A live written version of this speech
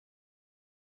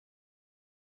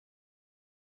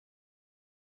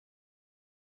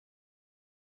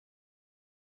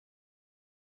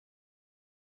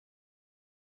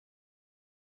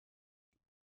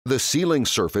The sealing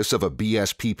surface of a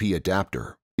BSPP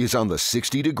adapter is on the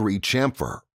 60-degree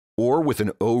chamfer, or with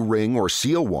an O-ring or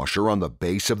seal washer on the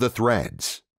base of the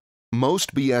threads.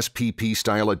 Most BSPP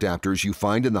style adapters you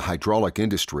find in the hydraulic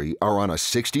industry are on a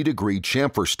 60-degree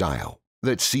chamfer style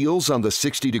that seals on the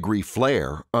 60-degree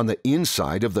flare on the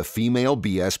inside of the female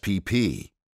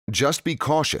BSPP. Just be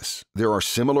cautious, there are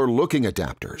similar-looking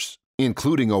adapters,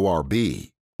 including ORB,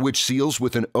 which seals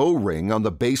with an O-ring on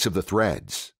the base of the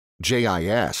threads,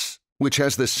 JIS, which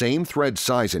has the same thread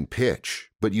size and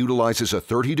pitch, but utilizes a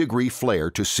 30-degree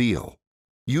flare to seal.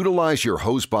 Utilize your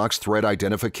hosebox thread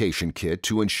identification kit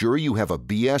to ensure you have a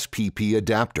BSPP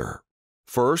adapter.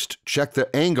 First, check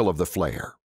the angle of the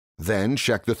flare. Then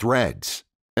check the threads.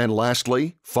 And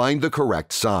lastly, find the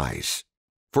correct size.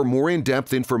 For more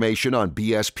in-depth information on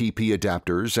BSPP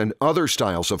adapters and other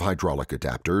styles of hydraulic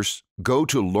adapters, go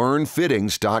to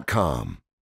learnfittings.com.